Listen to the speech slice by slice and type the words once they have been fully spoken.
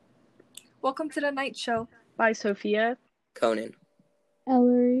Welcome to the Night Show by Sophia, Conan,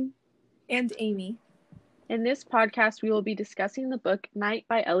 Ellery, and Amy. In this podcast, we will be discussing the book Night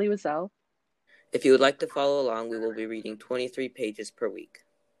by Elie Wiesel. If you would like to follow along, we will be reading 23 pages per week.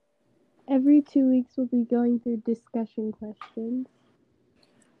 Every 2 weeks, we'll be going through discussion questions.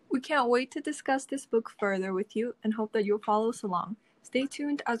 We can't wait to discuss this book further with you and hope that you'll follow us along. Stay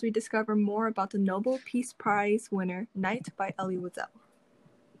tuned as we discover more about the Nobel Peace Prize winner, Night by Elie Wiesel.